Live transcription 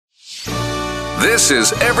This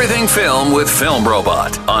is Everything Film with Film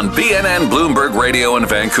Robot on BNN Bloomberg Radio in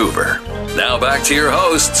Vancouver. Now back to your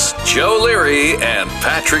hosts, Joe Leary and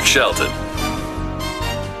Patrick Shelton.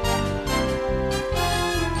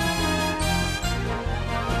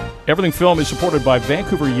 Everything Film is supported by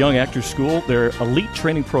Vancouver Young Actors School, their elite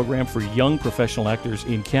training program for young professional actors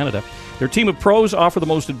in Canada. Their team of pros offer the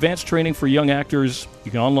most advanced training for young actors.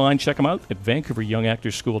 You can online check them out at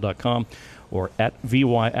vancouveryoungactorschool.com or at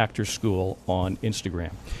VY Actors School on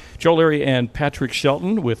Instagram. Joe Leary and Patrick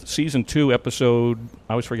Shelton with Season 2, Episode,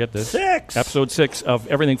 I always forget this. 6! Episode 6 of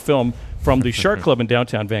Everything Film from the Shark Club in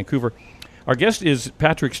downtown Vancouver. Our guest is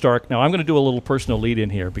Patrick Stark. Now, I'm going to do a little personal lead-in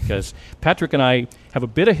here because Patrick and I have a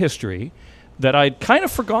bit of history that I'd kind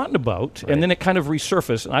of forgotten about, and then it kind of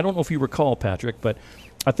resurfaced. And I don't know if you recall, Patrick, but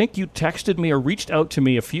I think you texted me or reached out to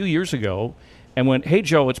me a few years ago and went, "Hey,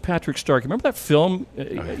 Joe, it's Patrick Stark. Remember that film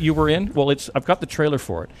you were in? Well, I've got the trailer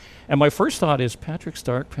for it." And my first thought is, Patrick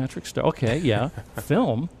Stark. Okay, yeah,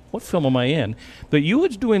 film. What film am I in? But you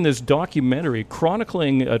was doing this documentary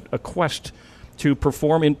chronicling a quest to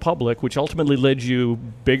perform in public, which ultimately led you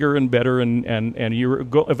bigger and better, and your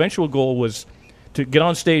eventual goal was to get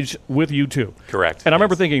on stage with U2. Correct. And I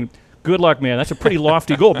remember thinking, good luck, man. That's a pretty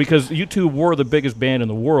lofty goal because U2 were the biggest band in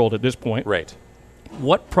the world at this point. Right.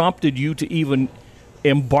 What prompted you to even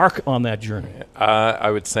embark on that journey? I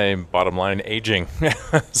would say, bottom line, aging.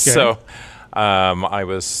 So I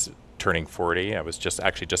was turning 40. I was just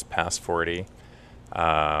past 40.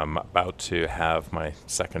 About to have my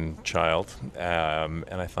second child. And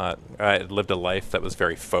I thought I had lived a life that was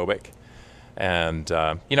very phobic. And,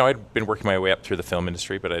 I'd been working my way up through the film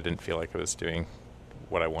industry, but I didn't feel like I was doing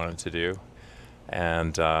what I wanted to do.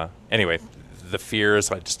 And anyway, the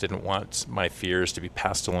fears, I just didn't want my fears to be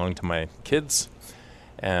passed along to my kids.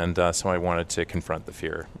 And so I wanted to confront the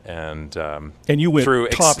fear. And you went through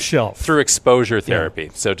top shelf. Through exposure therapy.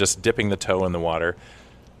 Yeah. So just dipping the toe in the water.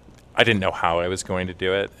 I didn't know how I was going to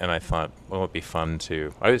do it. And I thought, well, it'd be fun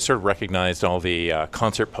to... I sort of recognized all the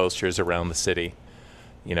concert posters around the city.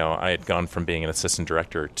 You know, I had gone from being an assistant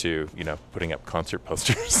director to, putting up concert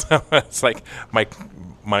posters. So it's like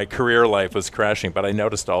my career life was crashing, but I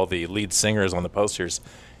noticed all the lead singers on the posters,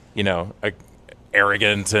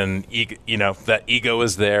 arrogant and, that ego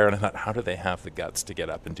is there. And I thought, how do they have the guts to get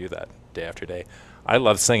up and do that day after day? I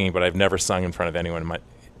love singing, but I've never sung in front of anyone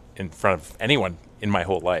in my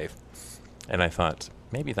whole life. And I thought,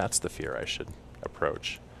 maybe that's the fear I should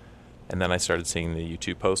approach. And then I started seeing the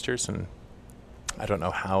U2 posters, and I don't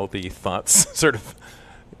know how the thoughts sort of,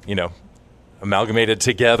 amalgamated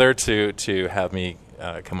together to have me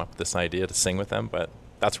come up with this idea to sing with them, but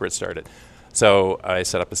that's where it started. So I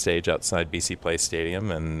set up a stage outside BC Place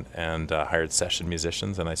Stadium and hired session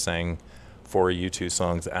musicians, and I sang 4 U2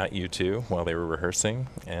 songs at U2 while they were rehearsing,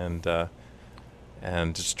 and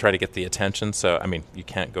just try to get the attention. So, I mean, you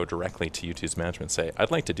can't go directly to U2's management and say,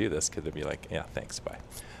 "I'd like to do this," because they'd be like, "Yeah, thanks, bye."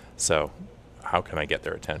 So how can I get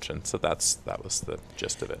their attention? So that was the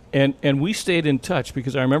gist of it. And we stayed in touch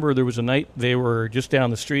because I remember there was a night they were just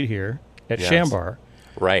down the street here at Shambar.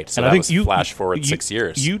 Right. So and that I think was you flash forward 6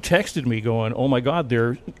 years. You texted me going, "Oh my God,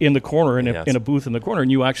 they're in the corner in a booth in the corner,"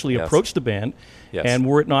 and you actually approached the band. Yes. And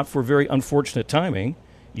were it not for very unfortunate timing,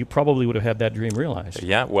 you probably would have had that dream realized.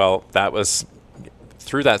 Yeah. Well, that was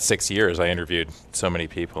through that 6 years. I interviewed so many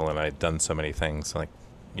people, and I'd done so many things. Like,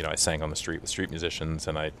 I sang on the street with street musicians,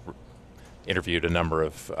 and I interviewed a number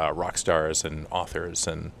of rock stars and authors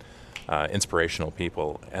and inspirational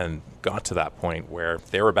people, and got to that point where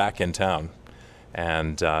they were back in town,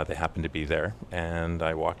 and they happened to be there, and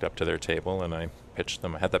I walked up to their table and I pitched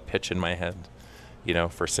them. I had that pitch in my head,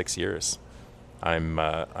 for 6 years. I'm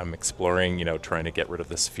exploring, trying to get rid of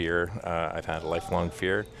this fear. I've had a lifelong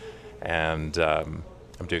fear, and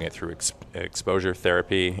I'm doing it through exposure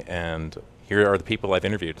therapy, and here are the people I've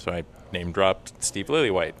interviewed. So I name-dropped Steve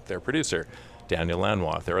Lillywhite, their producer, Daniel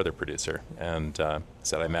Lanois, their other producer, and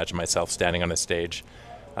said I imagine myself standing on a stage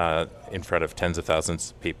in front of tens of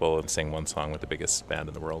thousands of people and sing one song with the biggest band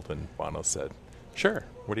in the world. And Bono said, "Sure,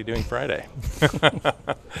 what are you doing Friday?"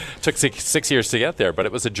 Took six years to get there, but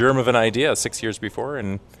it was a germ of an idea 6 years before,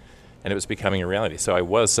 and it was becoming a reality. So I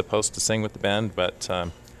was supposed to sing with the band, but,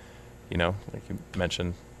 like you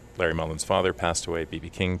mentioned, Larry Mullen's father passed away, B.B.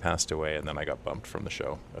 King passed away, and then I got bumped from the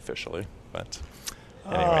show officially. But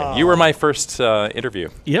anyway, you were my first interview.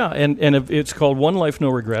 Yeah, and it's called One Life, No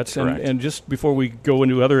Regrets. And just before we go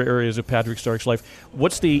into other areas of Patrick Stark's life,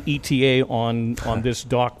 what's the ETA on this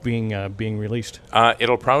doc being released?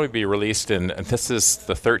 It'll probably be released and this is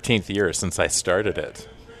the 13th year since I started it.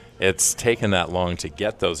 It's taken that long to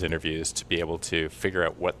get those interviews to be able to figure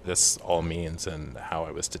out what this all means and how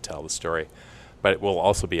I was to tell the story. but it will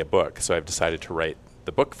also be a book. So I've decided to write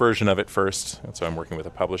the book version of it first. And so I'm working with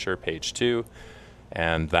a publisher, Page 2,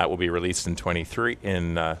 and that will be released in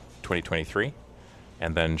 2023.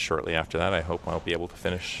 And then shortly after that, I hope I'll be able to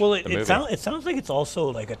finish the movie. It sounds like it's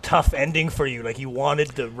also like a tough ending for you. Like you wanted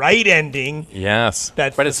the right ending. Yes.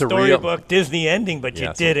 That's but the it's a storybook Disney ending, but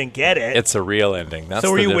you didn't get it. It's a real ending. That's so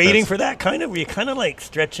were the you difference. waiting for that kind of? Were you kind of like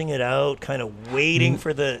stretching it out, kind of waiting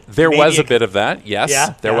for the... There was a bit of that, yes.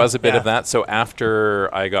 Yeah, there was a bit of that. So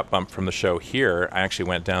after I got bumped from the show here, I actually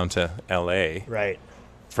went down to L.A. Right.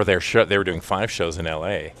 For their show. They were doing 5 shows in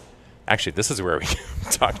L.A. Actually, this is where we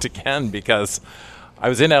talked again, because I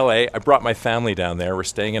was in L.A. I brought my family down there. We're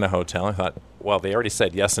staying in a hotel. I thought, well, they already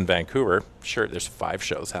said yes in Vancouver. Sure, there's 5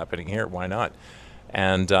 shows happening here. Why not?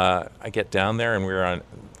 And I get down there, and we were on,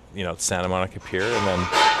 Santa Monica Pier, and then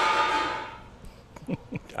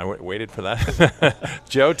I waited for that.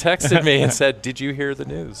 Joe texted me and said, "Did you hear the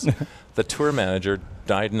news? The tour manager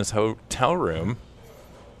died in his hotel room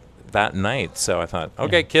that night." So I thought,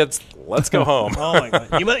 okay, kids, let's go home. Oh my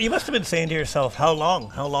God! You must have been saying to yourself, "How long?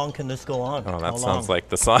 How long can this go on?" Oh, that sounds like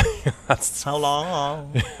the song. That's how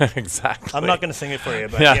long? Exactly. I'm not going to sing it for you,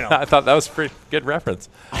 but yeah, I thought that was a pretty good reference.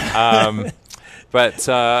 But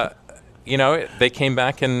they came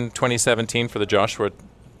back in 2017 for the Joshua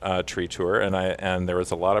Tree tour, and there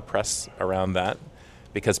was a lot of press around that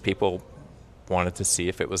because people wanted to see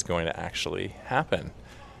if it was going to actually happen.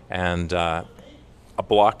 And a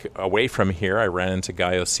block away from here, I ran into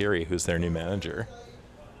Guy Oseary, who's their new manager.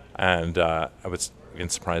 And I was even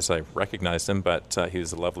surprised I recognized him, but he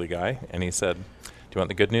was a lovely guy. And he said, "Do you want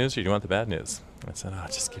the good news or do you want the bad news?" I said,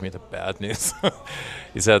 "Just give me the bad news."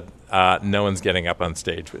 He said, "No one's getting up on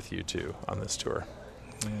stage with you two on this tour.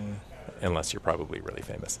 Unless you're probably really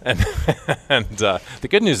famous." And the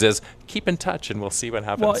good news is, keep in touch, and we'll see what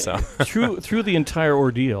happens. Well, through the entire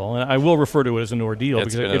ordeal, and I will refer to it as an ordeal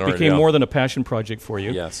because it became more than a passion project for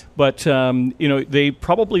you. Yes. But they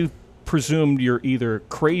probably presumed you're either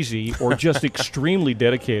crazy or just extremely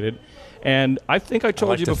dedicated. And I think I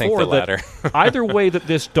told you before that either way that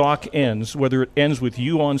this doc ends, whether it ends with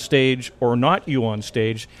you on stage or not you on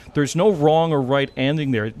stage, there's no wrong or right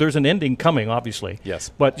ending there. There's an ending coming, obviously.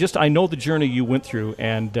 Yes. But just I know the journey you went through,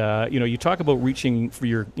 and you talk about reaching for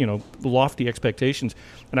your lofty expectations.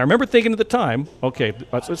 And I remember thinking at the time, okay,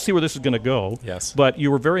 let's see where this is going to go. Yes. But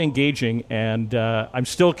you were very engaging, and I'm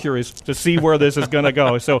still curious to see where this is going to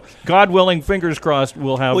go. So, God willing, fingers crossed,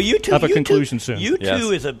 we'll have a conclusion soon.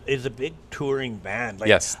 U2 is a big touring band.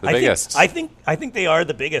 Yes, the biggest. I think they are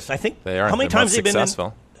the biggest. I think they are. How many They're times most they've been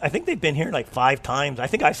successful. I think they've been here like 5 times. I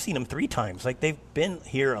think I've seen them 3 times. Like they've been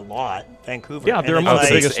here a lot, Vancouver. Yeah, they're among the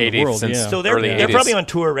biggest in the world. So they're probably on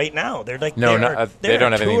tour right now. They're like they don't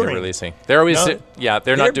have anything they're releasing. They're always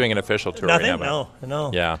they're not doing an official tour right now.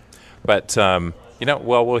 No. Yeah, but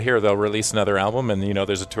we'll hear they'll release another album, and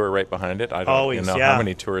there's a tour right behind it. I don't know how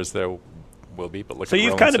many tours there will be, but look. So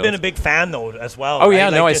you've kind of been a big fan though as well. Oh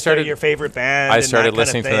right? yeah, I started your favorite band. I started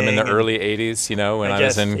listening to them in the early '80s. When I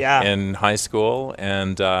was in high school,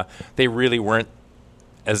 and they really weren't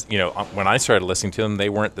when I started listening to them, they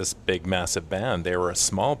weren't this big, massive band. They were a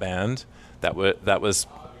small band that was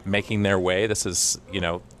making their way. This is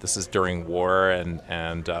during war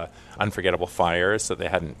and unforgettable fire, so they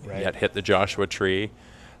hadn't yet hit the Joshua Tree.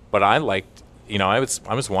 But I liked. I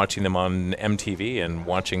was watching them on MTV and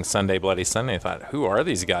watching Sunday Bloody Sunday. I thought, who are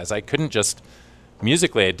these guys? I couldn't just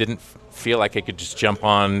musically. I didn't feel like I could just jump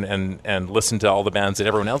on and listen to all the bands that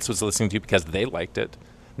everyone else was listening to because they liked it.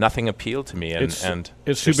 Nothing appealed to me, and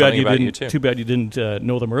it's too bad you didn't. Too bad you didn't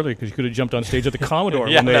know them earlier because you could have jumped on stage at the Commodore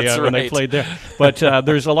when they played there. But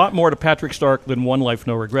there's a lot more to Patrick Stark than One Life,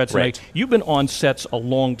 No Regrets. Right. You've been on sets a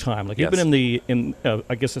long time. Like you've been in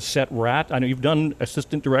I guess a set rat. I know you've done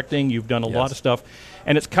assistant directing. You've done a lot of stuff,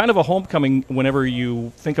 and it's kind of a homecoming whenever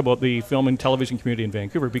you think about the film and television community in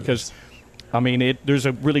Vancouver because. I mean, there's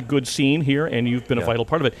a really good scene here, and you've been a vital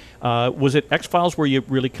part of it. Was it X-Files where you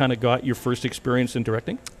really kind of got your first experience in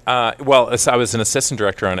directing? I was an assistant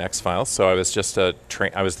director on X-Files, so I was just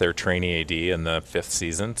I was their trainee AD in the 5th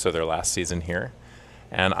season, so their last season here.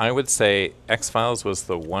 And I would say X-Files was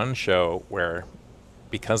the one show where,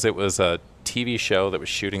 because it was a TV show that was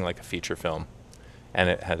shooting like a feature film, and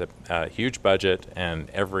it had a huge budget, and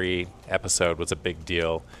every episode was a big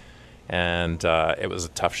deal. And it was a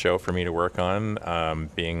tough show for me to work on,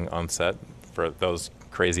 being on set for those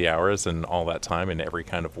crazy hours and all that time in every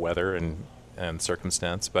kind of weather and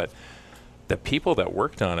circumstance. But the people that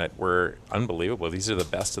worked on it were unbelievable. These are the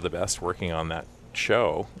best of the best working on that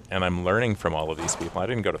show. And I'm learning from all of these people. I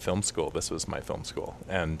didn't go to film school. This was my film school.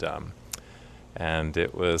 And And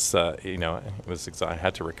it was, it was I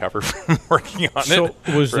had to recover from working on So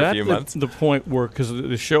it was for a that few months. the point where, because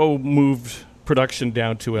the show moved production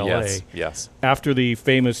down to L.A. Yes. after the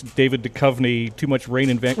famous David Duchovny "Too Much Rain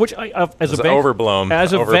in Vancouver," which as a overblown.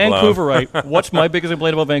 As a overblown. Vancouverite, what's my biggest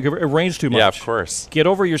complaint about Vancouver? It rains too much. Yeah, of course. Get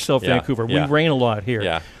over yourself, Yeah, Vancouver. yeah. We rain a lot here.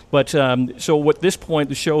 Yeah. But so at this point,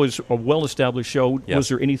 the show is a well-established show. Yes. Was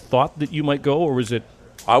there any thought that you might go, or was it?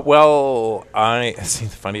 The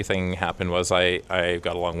funny thing happened was I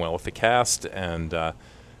got along well with the cast, and I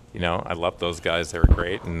loved those guys. They were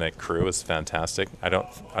great, and the crew was fantastic. I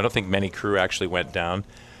don't think many crew actually went down,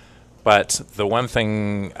 but the one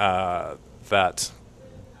thing that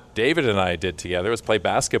David and I did together was play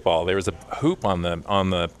basketball. There was a hoop on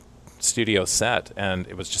the studio set, and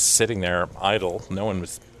it was just sitting there idle. No one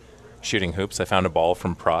was shooting hoops. I found a ball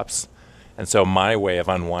from props, and so my way of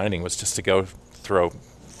unwinding was just to go throw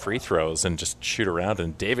free throws and just shoot around.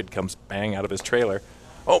 And David comes bang out of his trailer.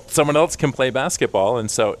 Oh, someone else can play basketball, and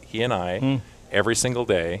so he and I every single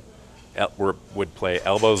day would play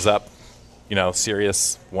elbows up,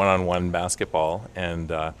 serious one-on-one basketball. And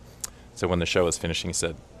so when the show was finishing, he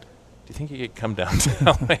said, "Do you think you could come down to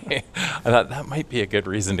LA?" I thought that might be a good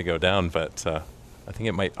reason to go down, but I think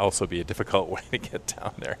it might also be a difficult way to get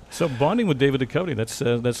down there. So bonding with David Duchovny, that's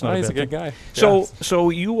not He's a a bad good thing. guy. So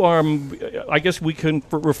you are, I guess we can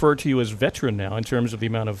refer to you as veteran now in terms of the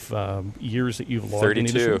amount of years that you've logged.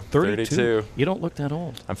 32. 32. You don't look that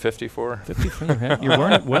old. I'm 54. 54. You're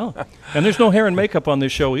wearing it well. And there's no hair and makeup on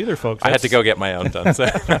this show either, folks. I had to go get my own done. So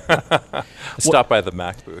stop by the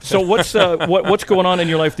Mac booth. So what's going on in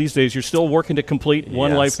your life these days? You're still working to complete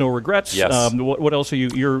One Yes. Life, No Regrets. Yes. What else are you?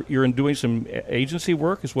 You're in doing some agency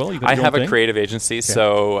work as well. You got I your have own a thing? creative agency,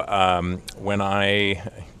 so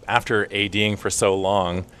after ADing for so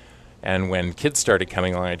long, and when kids started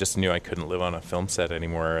coming along, I just knew I couldn't live on a film set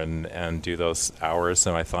anymore and do those hours.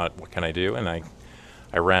 So I thought, what can I do? And I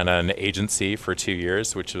ran an agency for 2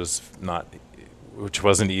 years, which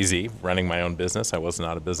wasn't easy. Running my own business, I was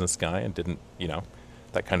not a business guy, and didn't,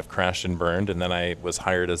 that kind of crashed and burned. And then I was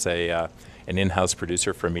hired as an in-house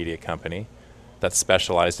producer for a media company that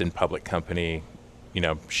specialized in public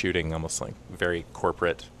shooting, almost like very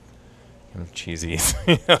corporate, cheesy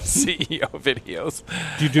CEO videos.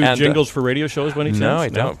 Do you do jingles for radio shows by any chance? No, I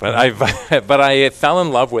don't. But I fell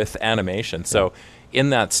in love with animation. So in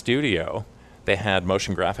that studio, they had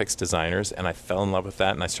motion graphics designers, and I fell in love with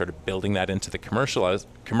that, and I started building that into the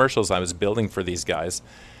commercials I was building for these guys.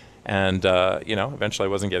 And eventually I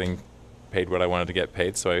wasn't getting paid what I wanted to get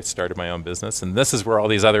paid, so I started my own business. And this is where all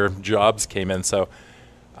these other jobs came in. So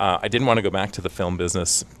I didn't want to go back to the film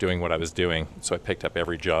business doing what I was doing, so I picked up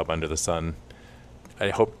every job under the sun. I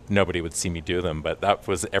hoped nobody would see me do them, but that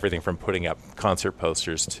was everything from putting up concert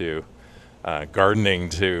posters to gardening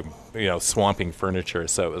to swamping furniture.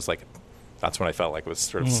 So it was like, that's when I felt like it was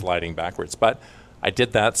sort of sliding backwards. But I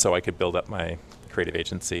did that so I could build up my creative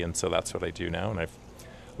agency, and so that's what I do now. And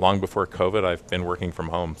long before COVID, I've been working from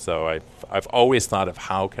home. So I've always thought of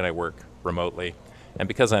how can I work remotely. And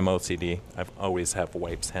because I'm OCD, I've always have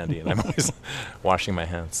wipes handy, and I'm always washing my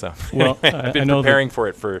hands. So Well, I've been I know preparing for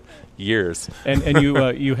it for years. And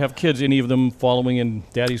you have kids. Any of them following in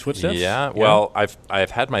Daddy's footsteps? Yeah. Well,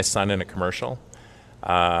 I've had my son in a commercial,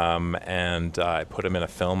 and I put him in a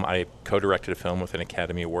film. I co-directed a film with an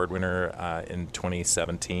Academy Award winner in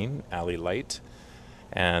 2017, Ali Light,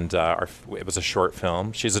 and it was a short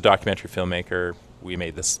film. She's a documentary filmmaker. We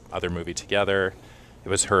made this other movie together. It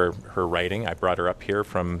was her writing. I brought her up here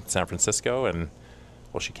from San Francisco, and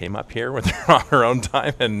she came up here with on her own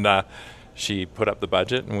time, and she put up the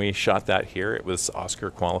budget, and we shot that here. It was Oscar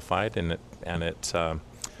qualified, and it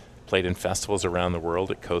played in festivals around the world.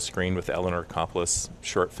 It co-screened with Eleanor Coppola's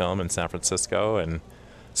short film in San Francisco, and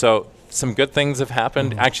so some good things have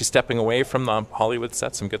happened. Actually, stepping away from the Hollywood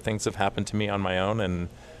set, some good things have happened to me on my own, and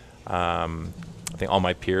I think all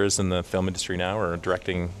my peers in the film industry now are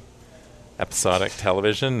directing episodic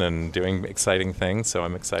television and doing exciting things, so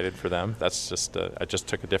I'm excited for them. That's just I just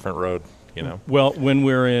took a different road, Well, when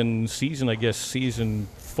we're in season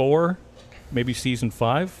 4, maybe season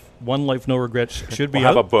 5, One Life, No Regrets should be We'll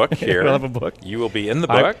have out. a book here. We'll have a book. You will be in the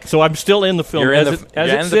book. So I'm still in the film. You're in as the- it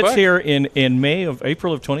you're in the sits book? here in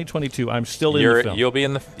April of 2022, I'm still in the film. You'll be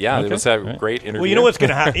in the It Okay. was a Right. great interview. Well, you know what's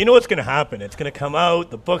gonna happen. You know what's gonna happen. It's gonna come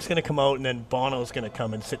out. The book's gonna come out, and then Bono's gonna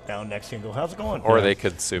come and sit down next to you and go, "How's it going?" Or they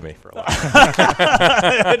could sue me for a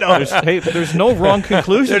lot. No, There's no wrong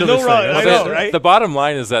conclusion to There's this no wrong- thing. I know, right? The bottom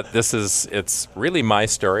line is that it's really my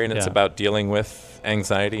story, and it's Yeah. about dealing with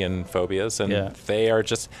anxiety and phobias, and Yeah. they are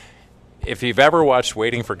just. If you've ever watched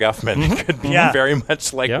Waiting for Guffman, it could be Yeah. very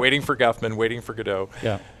much like Yeah. Waiting for Guffman, Waiting for Godot.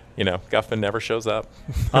 Yeah. Guffman never shows up.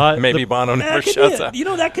 Maybe Bono never shows up.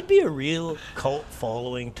 That could be a real cult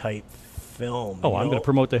following type film. Oh, I'm going to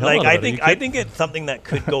promote the hell out of it. I think it's something that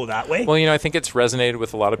could go that way. Well, I think it's resonated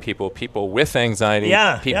with a lot of people with anxiety,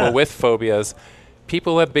 people with phobias,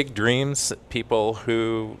 people who have big dreams, people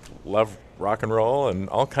who love rock and roll and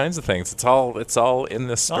all kinds of things. It's all in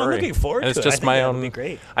this story. I'm looking forward to it. It's just my own. That'd be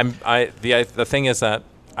great. The thing is that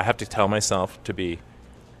I have to tell myself to be.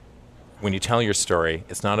 When you tell your story,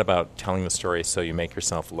 it's not about telling the story so you make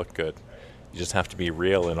yourself look good. You just have to be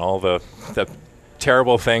real in all the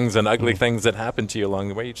terrible things and ugly things that happen to you along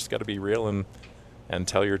the way. You just got to be real and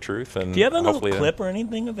tell your truth. And do you have a little clip or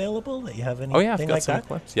anything available that you have anything I've got like some that?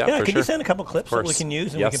 clips. Yeah, for could sure. you send a couple clips that we can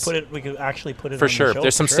use and we can actually put it for on sure. the show?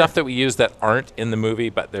 There's some stuff that we use that aren't in the movie,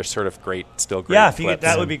 but they're sort of great, still great. Yeah,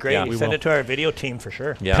 that would be great. Yeah, Send it to our video team for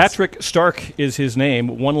sure. Yes. Patrick Stark is his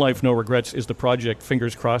name. One Life, No Regrets is the project.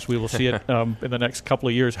 Fingers crossed we will see it in the next couple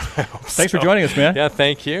of years. Thanks for joining us, man. Yeah,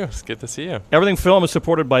 thank you. It's good to see you. Everything Film is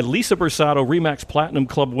supported by Lisa Bersato, RE/MAX Platinum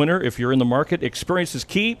Club winner. If you're in the market, experience is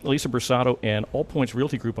key. Lisa Bersato and All Points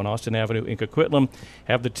Realty Group on Austin Avenue in Coquitlam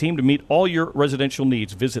have the team to meet all your residential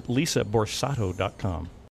needs. Visit lisaborsato.com.